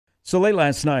So late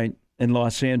last night in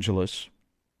Los Angeles,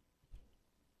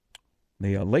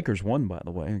 the Lakers won, by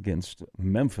the way, against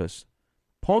Memphis.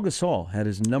 Paul Gasol had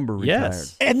his number retired.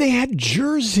 Yes. And they had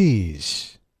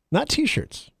jerseys, not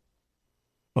T-shirts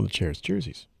on the chairs,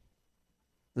 jerseys.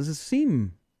 Does it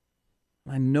seem,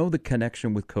 I know the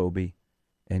connection with Kobe,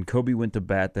 and Kobe went to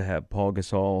bat to have Paul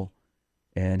Gasol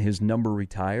and his number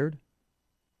retired.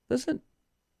 Doesn't,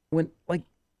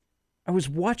 I was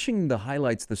watching the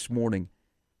highlights this morning,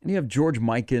 and you have George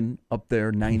Mikan up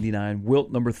there, 99,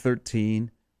 Wilt number 13.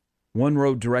 One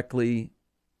row directly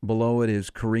below it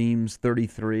is Kareem's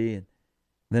 33. And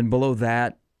then below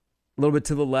that, a little bit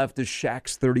to the left is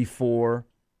Shaq's 34.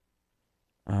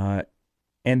 And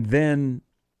then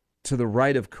to the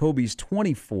right of Kobe's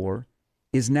 24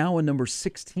 is now a number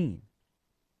 16.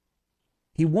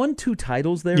 He won 2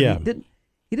 titles there. Yeah.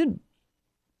 He didn't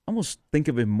almost think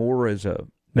of him more as a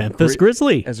Memphis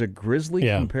Grizzly. as a Grizzly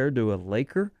compared to a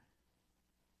Laker.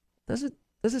 Does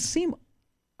it seem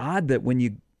odd that when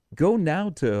you go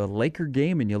now to a Laker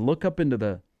game and you look up into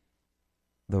the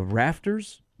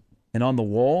rafters and on the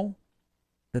wall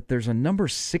that there's a number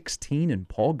 16 in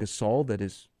Paul Gasol that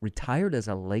is retired as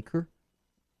a Laker?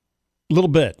 A little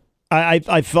bit.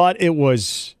 I thought it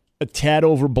was a tad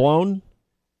overblown,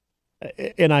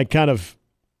 and I kind of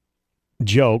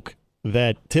joke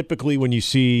that typically when you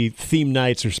see theme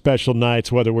nights or special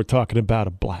nights, whether we're talking about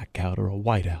a blackout or a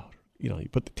whiteout, you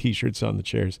put the T-shirts on the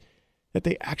chairs, that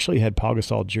they actually had Paul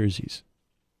Gasol jerseys.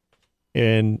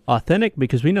 And Authentic,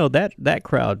 because we know that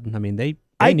crowd, I mean, they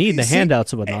need the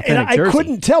handouts of an authentic jersey. jersey. I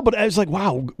couldn't tell, but I was like,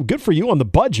 wow, good for you on the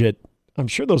budget. I'm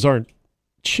sure those aren't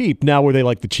cheap. Now, were they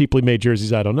like the cheaply made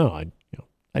jerseys? I don't know.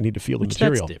 I need to feel the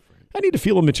material. That's different. I need to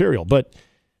feel the material. But,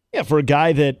 yeah, for a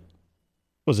guy that,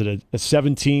 was it a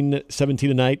 17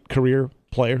 a night career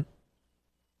player?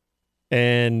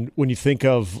 And when you think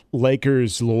of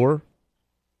Lakers lore,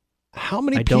 how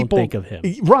many people... I don't think of him.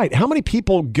 Right. How many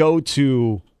people go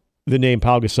to the name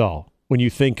Pau Gasol when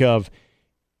you think of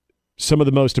some of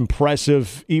the most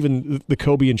impressive, even the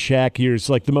Kobe and Shaq years,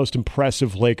 like the most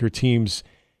impressive Laker teams,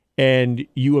 and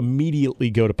you immediately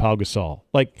go to Pau Gasol?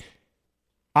 Like,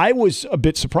 I was a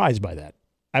bit surprised by that.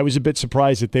 I was a bit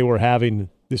surprised that they were having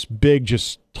this big,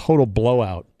 just total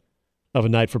blowout of a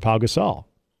night for Pau Gasol.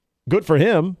 Good for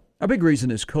him. A big reason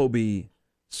is Kobe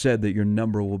said that your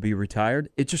number will be retired.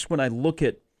 It's just when I look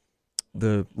at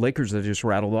the Lakers that I just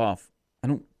rattled off, I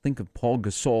don't think of Paul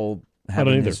Gasol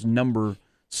having his number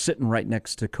sitting right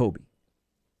next to Kobe.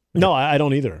 No, I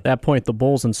don't either. At that point, the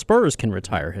Bulls and Spurs can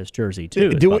retire his jersey,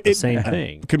 too. It's about the same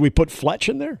thing. Could we put Fletch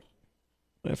in there?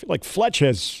 I feel like Fletch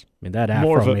has... I mean, that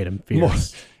afro made him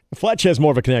fierce. Fletch has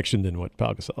more of a connection than what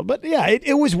Pau Gasol. But, yeah,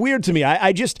 it was weird to me.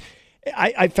 I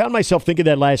found myself thinking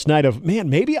that last night of, man,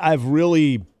 maybe I've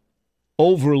really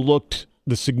overlooked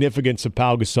the significance of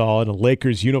Pau Gasol in a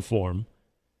Lakers uniform,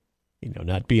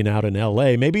 not being out in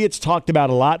L.A. Maybe it's talked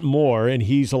about a lot more, and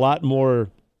he's a lot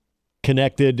more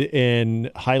connected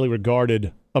and highly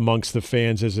regarded amongst the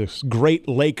fans as a great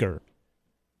Laker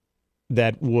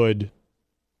that would,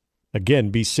 again,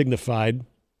 be signified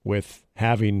with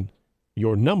having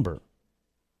your number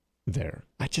there.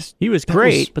 He was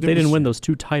great, but they didn't win those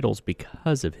 2 titles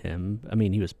because of him. I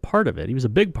mean, he was part of it. He was a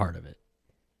big part of it.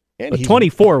 And but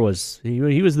 24 was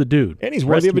he was the dude. And he's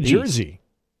worthy of a jersey.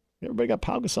 Everybody got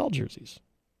Pau Gasol jerseys.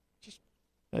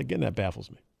 Again, that baffles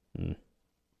me.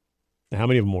 How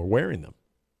many of them were wearing them?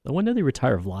 When did they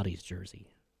retire Vladdy's jersey?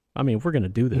 I mean, if we're going to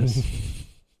do this.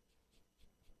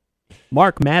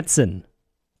 Mark Madsen.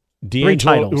 We're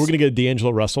going to get a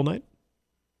D'Angelo Russell night?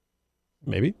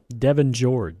 Maybe. Devin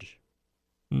George.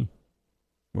 Will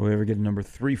we ever get a number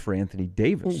 3 for Anthony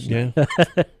Davis? Yeah.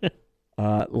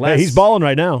 He's balling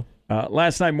right now.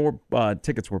 Last night, more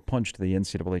tickets were punched to the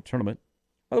NCAA tournament.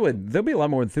 By the way, there'll be a lot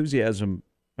more enthusiasm.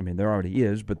 I mean, there already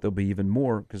is, but there'll be even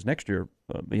more because next year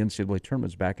the NCAA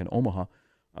tournament's back in Omaha.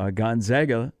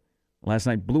 Gonzaga last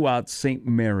night blew out St.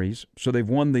 Mary's, so they've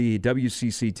won the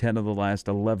WCC 10 of the last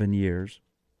 11 years.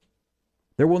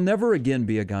 There will never again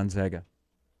be a Gonzaga.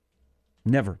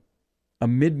 Never. A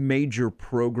mid-major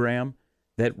program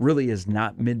that really is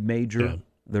not mid-major. Yeah.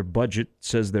 Their budget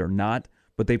says they're not,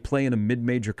 but they play in a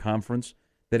mid-major conference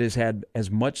that has had as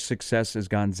much success as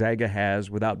Gonzaga has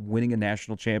without winning a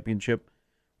national championship.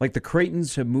 Like the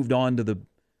Creightons have moved on to the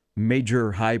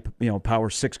major high, Power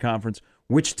 6 conference.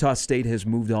 Wichita State has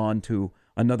moved on to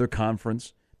another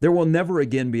conference. There will never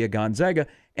again be a Gonzaga,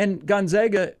 and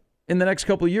Gonzaga in the next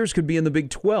couple of years could be in the Big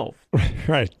 12.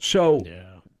 Right. So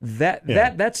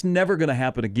that's never going to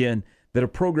happen again, that a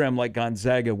program like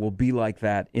Gonzaga will be like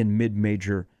that in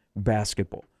mid-major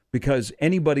basketball, because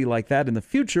anybody like that in the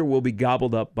future will be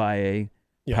gobbled up by a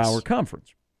power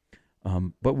conference.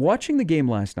 But watching the game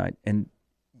last night, and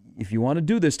if you want to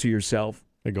do this to yourself.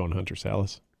 They're going Hunter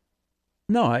Salas.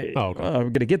 No, I'm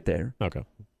going to get there. Okay.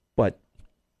 But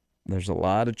there's a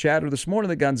lot of chatter this morning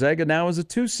that Gonzaga now is a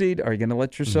 2 seed. Are you going to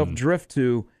let yourself drift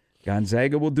to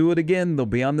Gonzaga will do it again? They'll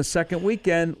be on the second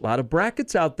weekend. A lot of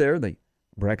brackets out there. The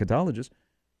bracketologists.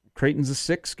 Creighton's a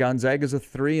 6, Gonzaga's a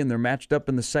 3, and they're matched up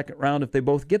in the second round if they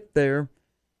both get there.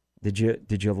 Did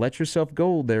you let yourself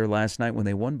go there last night when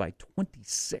they won by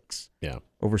 26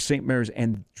 over St. Mary's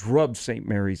and drubbed St.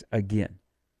 Mary's again?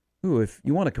 Ooh, if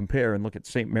you want to compare and look at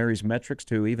St. Mary's metrics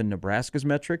to even Nebraska's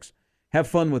metrics, have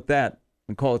fun with that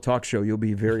and call a talk show. You'll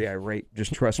be very irate.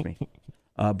 Just trust me.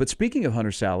 But speaking of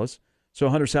Hunter Salas, so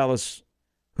Hunter Salas,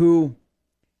 who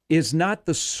is not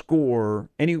the scorer,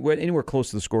 anywhere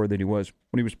close to the scorer that he was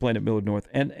when he was playing at Millard North.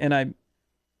 And I'm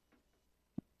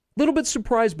a little bit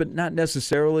surprised, but not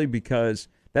necessarily, because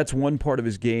that's one part of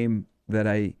his game that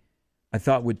I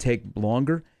thought would take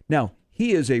longer. Now,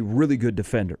 he is a really good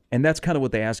defender, and that's kind of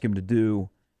what they ask him to do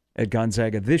at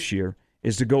Gonzaga this year,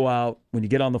 is to go out when you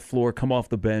get on the floor, come off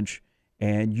the bench,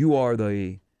 and you are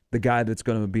the guy that's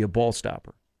going to be a ball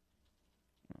stopper.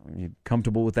 Are you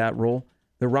comfortable with that role?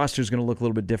 The roster is going to look a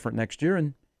little bit different next year,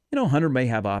 and Hunter may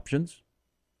have options.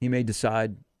 He may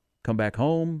decide, come back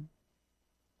home,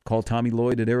 call Tommy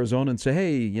Lloyd at Arizona and say,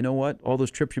 hey, you know what? All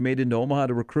those trips you made into Omaha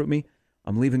to recruit me,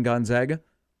 I'm leaving Gonzaga.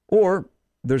 Or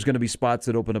there's going to be spots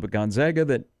that open up at Gonzaga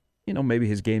that, maybe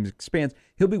his game expands.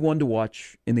 He'll be one to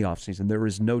watch in the offseason. There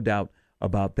is no doubt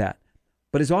about that.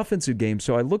 But his offensive game,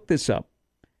 so I looked this up.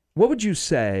 What would you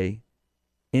say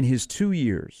in his 2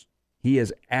 years he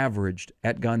has averaged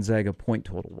at Gonzaga point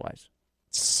total-wise?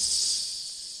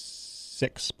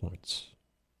 6 points.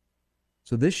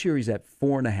 So this year he's at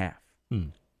 4.5.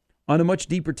 On a much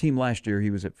deeper team last year, he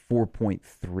was at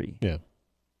 4.3. Yeah.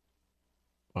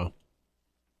 Wow.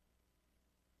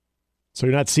 So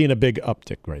you're not seeing a big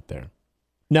uptick right there.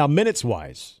 Now,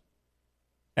 minutes-wise,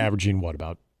 averaging what,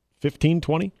 about 15,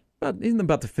 20? In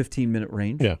about the 15-minute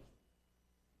range. Yeah.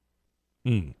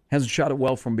 Hasn't shot it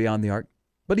well from beyond the arc,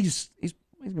 but he's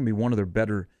going to be one of their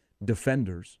better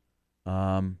defenders.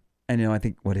 And I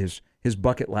think what his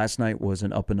bucket last night was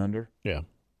an up and under. Yeah.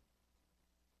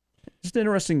 Just an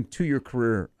interesting 2-year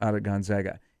career out of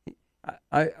Gonzaga.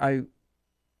 I'll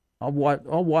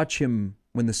watch him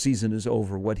when the season is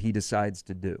over, what he decides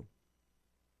to do,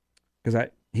 because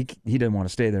he didn't want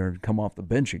to stay there and come off the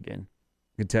bench again.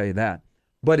 I can tell you that.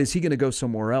 But is he going to go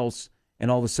somewhere else and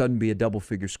all of a sudden be a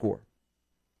double-figure scorer?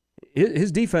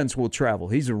 His defense will travel.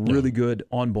 He's a really good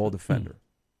on-ball defender.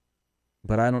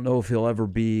 But I don't know if he'll ever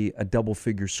be a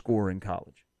double-figure scorer in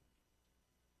college.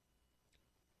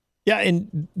 Yeah,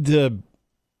 and the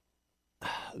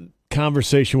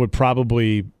conversation would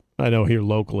probably, I know here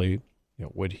locally,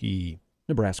 would he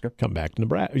Nebraska come back to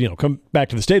Nebraska? Come back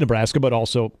to the state of Nebraska, but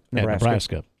also at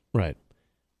Nebraska, right?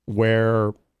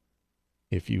 Where,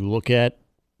 if you look at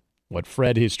what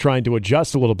Fred is trying to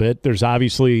adjust a little bit, there's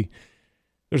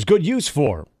good use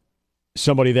for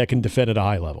somebody that can defend at a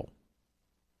high level.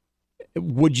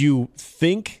 Would you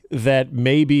think that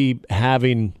maybe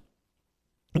having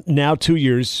now 2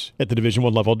 years at the Division I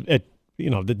level, at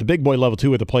the big boy level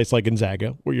 2 at a place like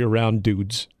Gonzaga, where you're around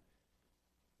dudes,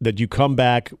 that you come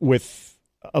back with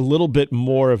a little bit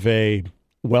more of a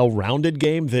well-rounded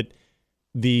game, that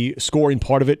the scoring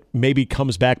part of it maybe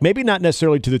comes back, maybe not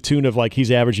necessarily to the tune of like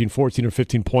he's averaging 14 or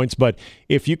 15 points, but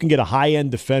if you can get a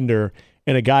high-end defender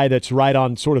and a guy that's right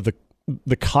on sort of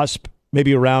the cusp,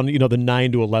 maybe around the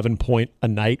 9 to 11 point a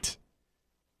night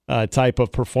type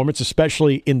of performance,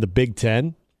 especially in the Big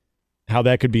Ten, how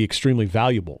that could be extremely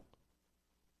valuable.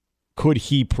 Could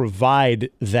he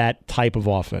provide that type of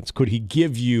offense? Could he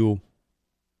give you,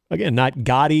 again, not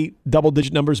gaudy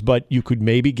double-digit numbers, but you could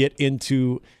maybe get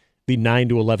into the 9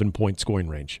 to 11 point scoring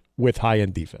range with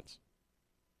high-end defense?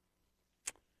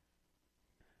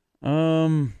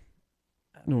 That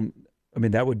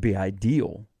would be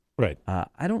ideal. Right.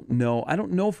 I don't know. I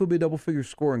don't know if he'll be a double-figure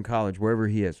scorer in college, wherever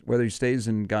he is. Whether he stays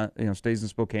in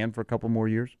Spokane for a couple more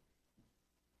years.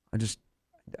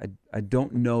 I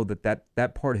don't know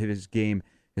that part of his game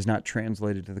is not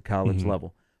translated to the college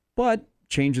level. But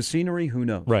change of scenery, who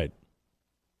knows? Right.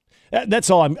 That's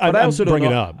all I'm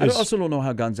bringing up. I also don't know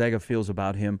how Gonzaga feels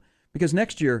about him, because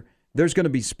next year there's going to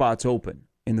be spots open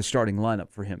in the starting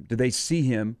lineup for him. Do they see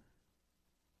him,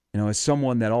 as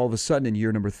someone that all of a sudden in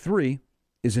year number 3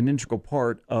 is an integral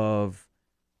part of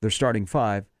their starting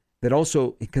 5, that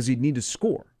also, because he'd need to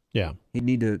score. Yeah. He'd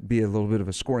need to be a little bit of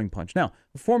a scoring punch. Now,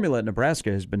 the formula at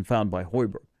Nebraska has been found by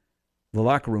Hoiberg. The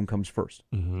locker room comes first.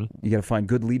 You got to find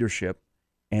good leadership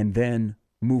and then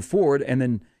move forward. And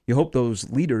then, you hope those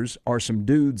leaders are some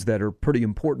dudes that are pretty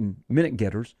important minute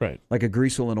getters, Right. like a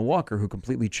Greasel and a Walker who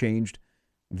completely changed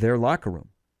their locker room.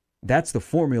 That's the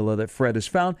formula that Fred has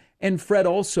found. And Fred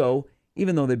also,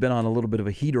 even though they've been on a little bit of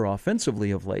a heater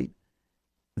offensively of late,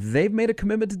 they've made a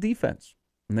commitment to defense.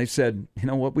 And they said, you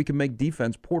know what, we can make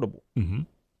defense portable. Mm-hmm.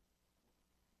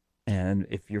 And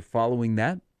if you're following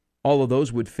that, all of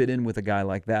those would fit in with a guy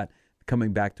like that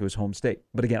coming back to his home state.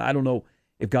 But again, I don't know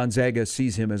if Gonzaga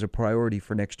sees him as a priority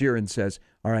for next year and says,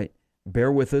 all right,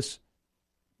 bear with us.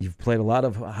 You've played a lot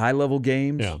of high-level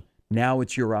games. Yeah. Now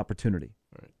it's your opportunity.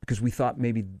 Right. Because we thought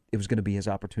maybe it was going to be his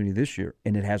opportunity this year,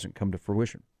 and it hasn't come to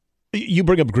fruition. You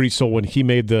bring up Greasel when he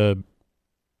made the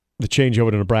change over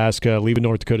to Nebraska, leaving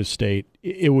North Dakota State.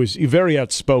 It was very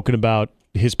outspoken about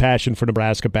his passion for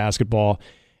Nebraska basketball,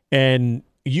 and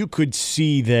you could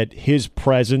see that his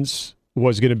presence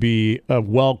was going to be a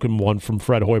welcome one from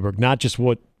Fred Hoiberg, not just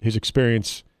what his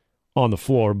experience on the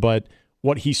floor, but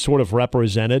what he sort of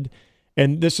represented.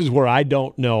 And this is where I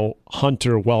don't know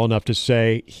Hunter well enough to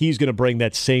say he's going to bring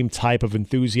that same type of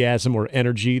enthusiasm or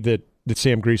energy that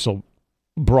Sam Greasel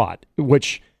brought,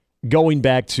 which, going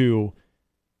back to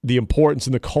the importance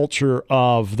and the culture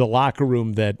of the locker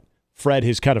room that Fred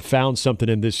has kind of found something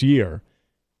in this year,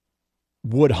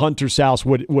 would Hunter South,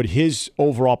 would his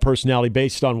overall personality,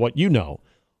 based on what you know,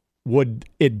 would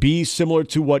it be similar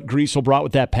to what Greasel brought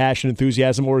with that passion,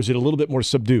 enthusiasm, or is it a little bit more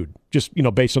subdued, just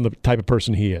based on the type of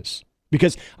person he is?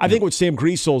 Because I think what Sam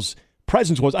Greasel's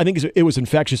presence was, I think it was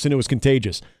infectious and it was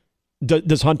contagious.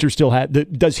 Does Hunter still have?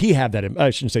 Does he have that? I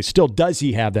shouldn't say still. Does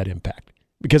he have that impact?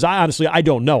 Because I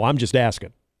don't know. I'm just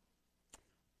asking.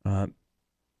 It's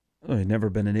never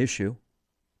been an issue.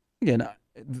 Again,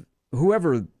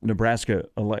 whoever Nebraska,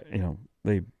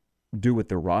 they do with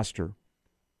their roster,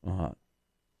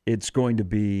 it's going to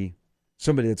be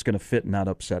somebody that's going to fit and not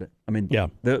upset it. I mean, yeah,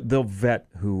 they'll vet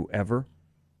whoever,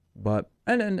 but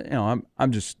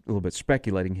I'm just a little bit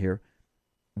speculating here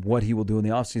what he will do in the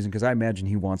offseason, because I imagine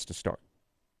he wants to start.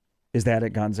 Is that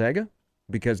at Gonzaga?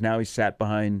 Because now he's sat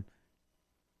behind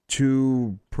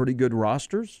two pretty good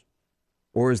rosters?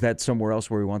 Or is that somewhere else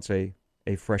where he wants a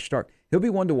fresh start? He'll be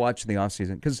one to watch in the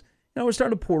offseason because we're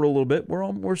starting to portal a little bit.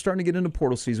 We're starting to get into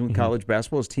portal season with college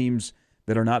basketball as teams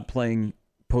that are not playing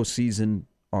postseason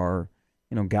are,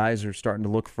 guys are starting to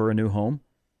look for a new home.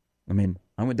 I mean,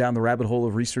 I went down the rabbit hole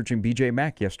of researching B.J.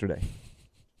 Mack yesterday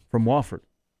from Wofford,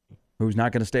 who's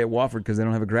not going to stay at Wofford because they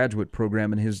don't have a graduate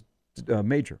program in his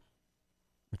major,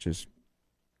 which is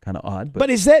kind of odd.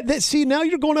 But is that see, now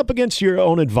you're going up against your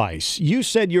own advice. You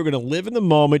said you're going to live in the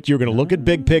moment. You're going to look at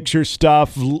big picture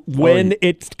stuff when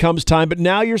it comes time. But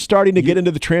now you're starting to get into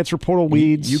the transfer portal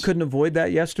weeds. You couldn't avoid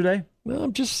that yesterday? No,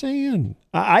 I'm just saying.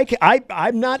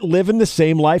 I'm not living the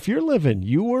same life you're living.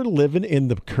 You are living in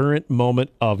the current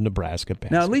moment of Nebraska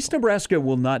basketball. Now, at least Nebraska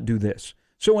will not do this.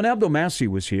 So when Abdel Massey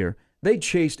was here, they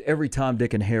chased every Tom,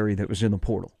 Dick, and Harry that was in the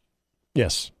portal.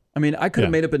 Yes. I mean, I could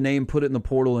have made up a name, put it in the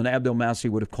portal, and Abdel Massey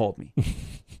would have called me.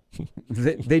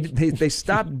 They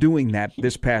stopped doing that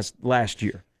this past last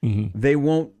year. Mm-hmm.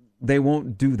 They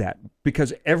won't do that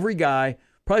because every guy,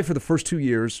 probably for the first 2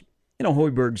 years,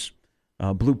 Hoiberg's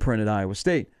blueprint at Iowa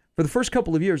State. For the first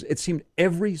couple of years, it seemed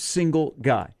every single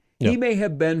guy. He may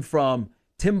have been from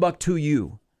Timbuktu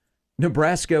U.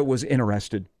 Nebraska was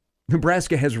interested.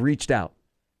 Nebraska has reached out.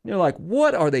 You're like,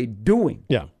 what are they doing?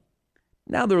 Yeah.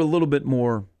 Now they're a little bit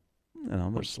more,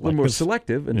 more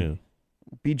selective. And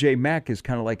B.J. Mack is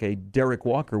kind of like a Derek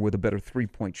Walker with a better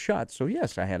three-point shot. So,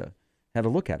 yes, I had to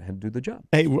look at it, had to do the job.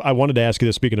 Hey, I wanted to ask you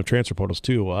this, speaking of transfer portals,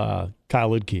 too. Kyle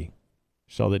Lidke,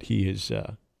 saw that he is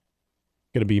going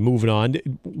to be moving on.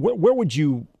 Where would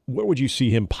you see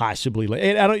him possibly?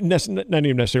 And I don't not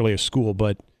even necessarily a school,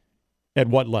 but at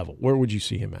what level? Where would you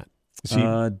see him at?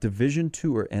 Division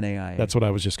II or NAIA? That's what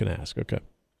I was just going to ask. Okay.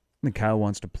 I think Kyle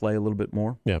wants to play a little bit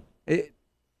more. Yeah.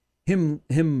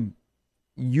 Him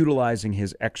utilizing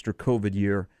his extra COVID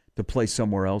year to play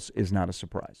somewhere else is not a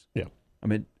surprise. Yeah. I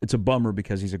mean, it's a bummer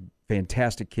because he's a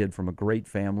fantastic kid from a great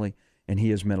family, and he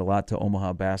has meant a lot to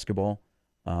Omaha basketball.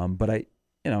 But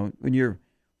when you're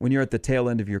at the tail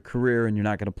end of your career and you're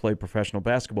not going to play professional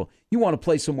basketball, you want to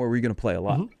play somewhere where you're going to play a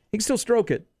lot. Mm-hmm. He can still stroke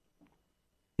it.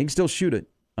 He can still shoot it.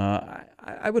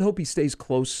 I would hope he stays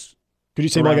close. Could you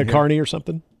say like a Kearney or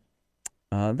something?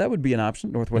 That would be an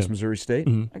option. Northwest Missouri State.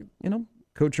 Mm-hmm.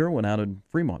 Coach Irwin out in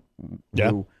Fremont,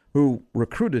 who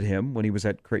recruited him when he was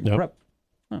at Creighton Prep.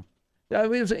 Oh. I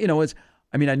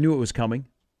mean, I knew it was coming,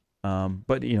 but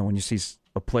when you see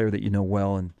a player that you know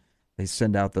well and they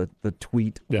send out the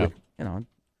tweet, it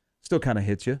still kind of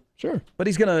hits you. Sure. But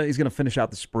he's gonna finish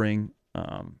out the spring.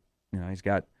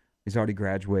 He's already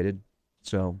graduated,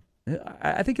 so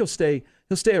I think he'll stay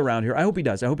around here. I hope he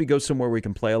does. I hope he goes somewhere where he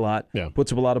can play a lot,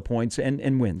 puts up a lot of points,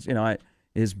 and wins.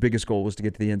 His biggest goal was to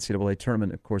get to the NCAA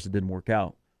tournament. Of course, it didn't work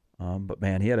out. But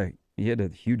man, he had a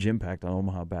huge impact on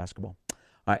Omaha basketball.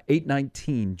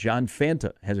 8:19, John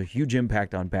Fanta has a huge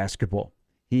impact on basketball.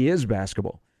 He is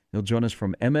basketball. He'll join us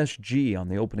from MSG on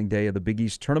the opening day of the Big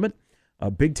East tournament.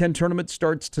 Big Ten tournament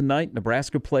starts tonight.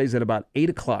 Nebraska plays at about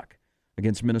 8 o'clock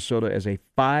against Minnesota as a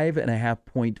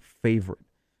 5.5-point favorite.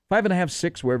 5.5,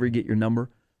 6, wherever you get your number.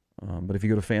 But if you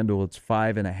go to FanDuel, it's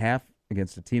 5.5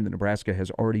 against a team that Nebraska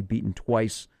has already beaten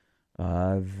twice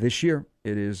this year.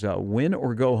 It is win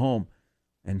or go home.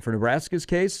 And for Nebraska's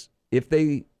case, if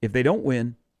they don't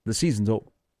win, the season's over.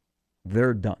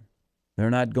 They're done. They're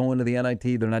not going to the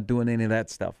NIT. They're not doing any of that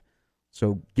stuff.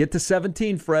 So get to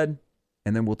 17, Fred,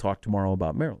 and then we'll talk tomorrow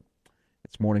about Maryland.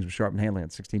 It's Mornings with Sharp and Hanley on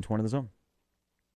 1620 The Zone.